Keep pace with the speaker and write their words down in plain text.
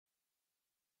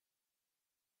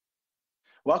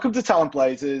Welcome to Talent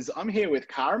Blazers. I'm here with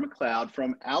McLeod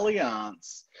from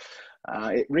Allianz,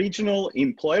 Regional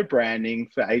Employer Branding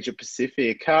for Asia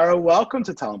Pacific. Cara, welcome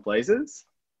to Talent Blazers.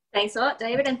 Thanks a lot,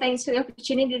 David, and thanks for the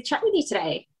opportunity to chat with you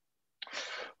today.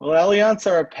 Well, Allianz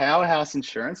are a powerhouse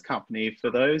insurance company. For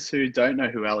those who don't know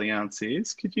who Allianz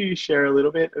is, could you share a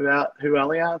little bit about who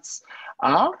Allianz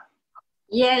are?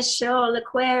 Yeah, sure.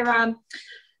 Look, we're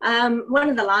one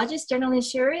of the largest general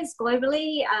insurers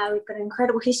globally. We've got an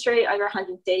incredible history, over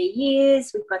 130 years.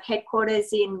 We've got headquarters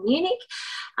in Munich.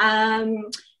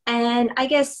 And I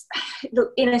guess,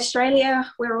 look, in Australia,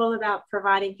 we're all about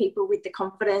providing people with the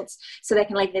confidence so they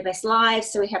can live their best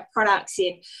lives. So we have products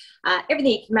in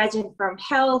everything you can imagine, from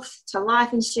health to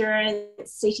life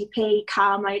insurance, CTP,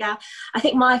 car, motor. I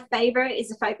think my favourite is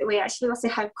the fact that we actually also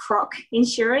have croc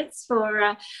insurance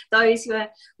for those who are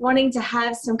wanting to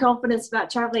have some confidence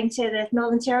about travelling to the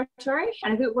Northern Territory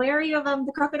and a bit wary of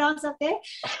the crocodiles up there.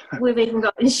 We've even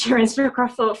got insurance for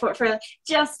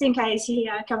just in case you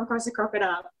come across a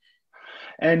crocodile.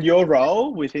 And your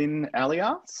role within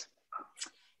Allianz?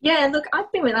 Yeah, look,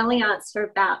 I've been with Allianz for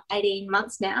about 18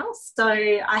 months now. So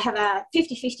I have a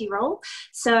 50-50 role.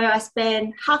 So I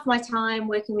spend half my time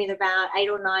working with about 8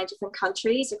 or 9 different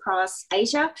countries across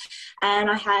Asia. And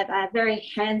I have a very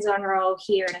hands-on role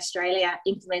here in Australia,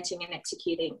 implementing and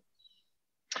executing.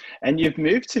 And you've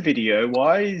moved to video.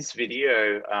 Why is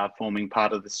video forming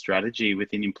part of the strategy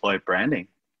within employer branding?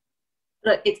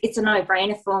 Look, it's a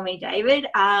no-brainer for me, David.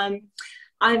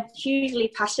 I'm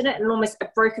hugely passionate and almost a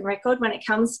broken record when it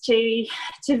comes to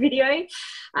video.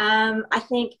 I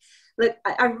think, look,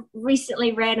 I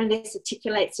recently read, and this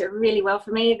articulates it really well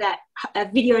for me, that a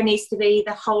video needs to be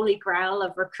the holy grail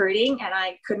of recruiting, and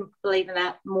I couldn't believe in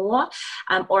that more,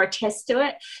 or attest to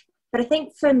it. But I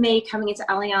think for me, coming into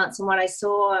Allianz and what I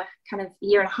saw kind of a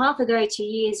year and a half ago, 2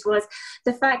 years, was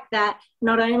the fact that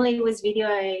not only was video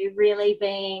really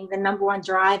being the number one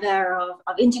driver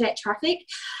of internet traffic,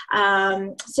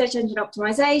 search engine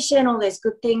optimization, all those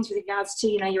good things with regards to,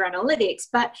 your analytics,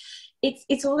 but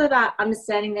it's all about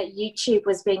understanding that YouTube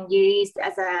was being used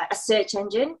as a search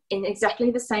engine in exactly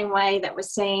the same way that we're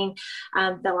seeing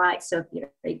the likes of your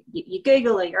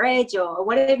Google or your Edge or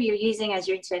whatever you're using as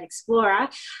your Internet Explorer.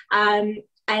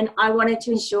 And I wanted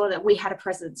to ensure that we had a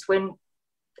presence when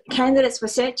candidates were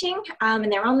searching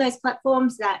and they're on those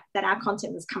platforms, that our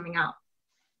content was coming up.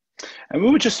 And we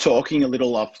were just talking a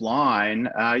little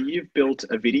offline. You've built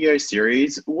a video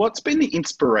series. What's been the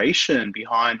inspiration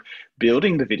behind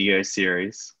building the video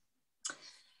series?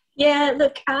 Yeah,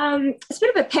 look, it's a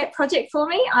bit of a pet project for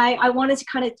me. I wanted to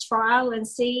kind of trial and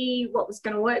see what was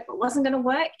going to work, what wasn't going to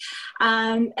work.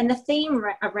 And the theme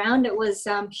around it was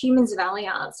Humans of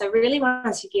Allianz. I really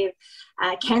wanted to give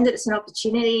candidates an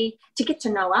opportunity to get to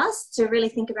know us, to really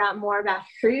think about more about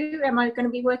who am I going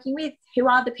to be working with, who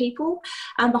are the people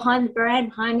behind the brand,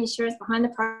 behind the insurance, behind the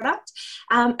product,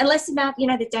 and less about,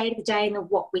 the day-to-day and the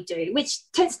what we do,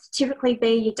 which tends to typically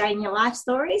be your day in your life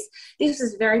stories. This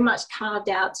was very much carved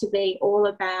out to be all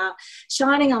about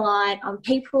shining a light on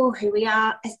people, who we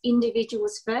are as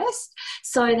individuals first,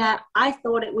 so that I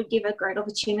thought it would give a great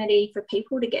opportunity for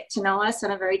people to get to know us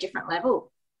on a very different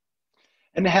level.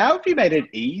 And how have you made it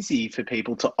easy for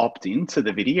people to opt into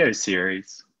the video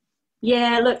series?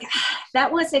 Yeah, look,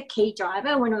 that was a key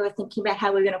driver when we were thinking about how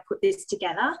we were going to put this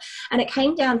together. And it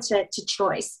came down to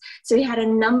choice. So we had a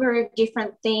number of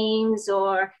different themes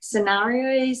or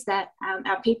scenarios that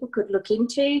our people could look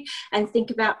into and think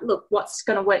about, look, what's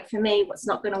going to work for me, what's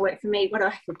not going to work for me, what do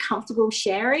I feel comfortable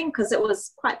sharing, because it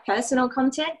was quite personal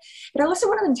content. But I also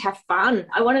wanted them to have fun.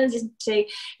 I wanted them to,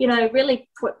 really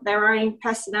put their own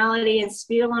personality and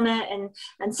spiel on it.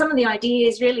 And some of the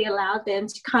ideas really allowed them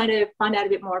to kind of find out a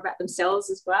bit more about themselves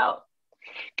as well.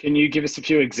 Can you give us a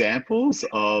few examples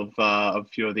of a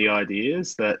few of the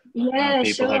ideas that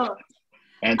people have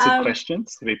answered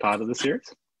questions to be part of the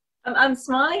series? I'm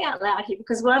smiling out loud here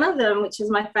because one of them, which was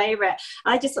my favourite,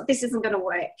 I just thought this isn't going to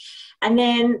work. And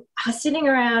then I was sitting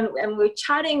around and we were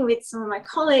chatting with some of my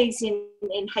colleagues in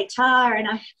HR,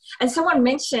 and someone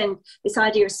mentioned this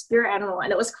idea of spirit animal,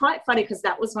 and it was quite funny because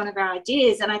that was one of our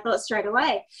ideas. And I thought straight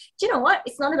away, do you know what?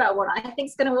 It's not about what I think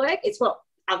is going to work. It's what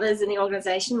others in the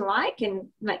organisation like and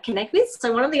connect with.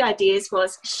 So one of the ideas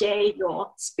was share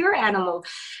your spirit animal,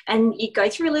 and you go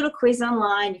through a little quiz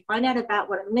online, you find out about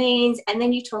what it means, and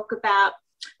then you talk about,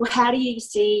 well, how do you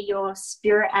see your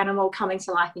spirit animal coming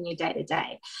to life in your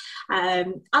day-to-day?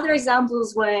 Other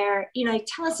examples were,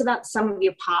 tell us about some of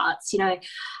your parts.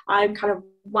 I'm kind of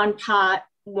one part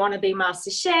wannabe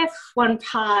master chef, one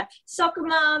part soccer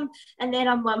mum, and then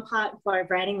I'm one part employer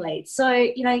branding lead. So,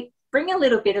 bring a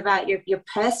little bit about your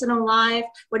personal life,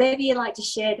 whatever you'd like to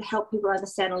share to help people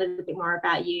understand a little bit more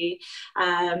about you,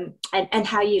 and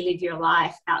how you live your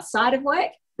life outside of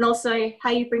work, and also how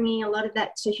you're bringing a lot of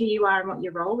that to who you are and what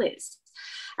your role is.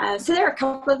 So there are a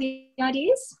couple of the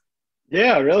ideas.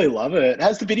 Yeah, I really love it.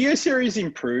 Has the video series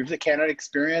improved the candidate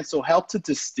experience or helped to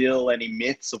distill any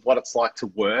myths of what it's like to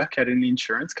work at an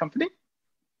insurance company?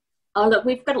 Oh, look,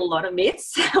 we've got a lot of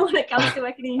myths when it comes to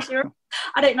working in insurance.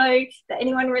 I don't know that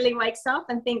anyone really wakes up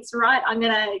and thinks, right, I'm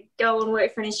going to go and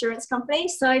work for an insurance company.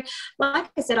 So like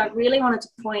I said, I really wanted to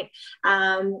point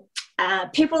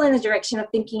people in the direction of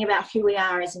thinking about who we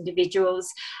are as individuals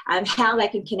and how they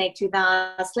can connect with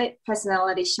us, let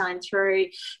personality shine through.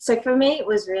 So for me, it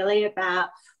was really about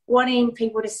wanting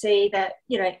people to see that,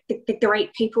 you know, the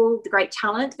great people, the great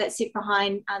talent that sit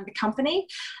behind the company,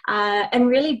 and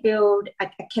really build a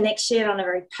connection on a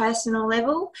very personal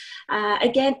level.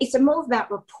 Again, it's more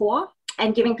about rapport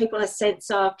and giving people a sense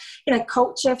of, you know,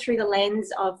 culture through the lens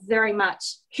of very much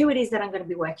who it is that I'm going to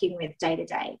be working with day to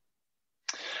day.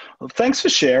 Well, thanks for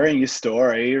sharing your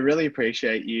story. I really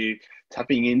appreciate you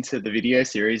tapping into the video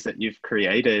series that you've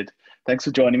created. Thanks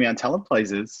for joining me on Talent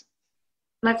Places.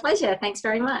 My pleasure. Thanks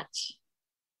very much.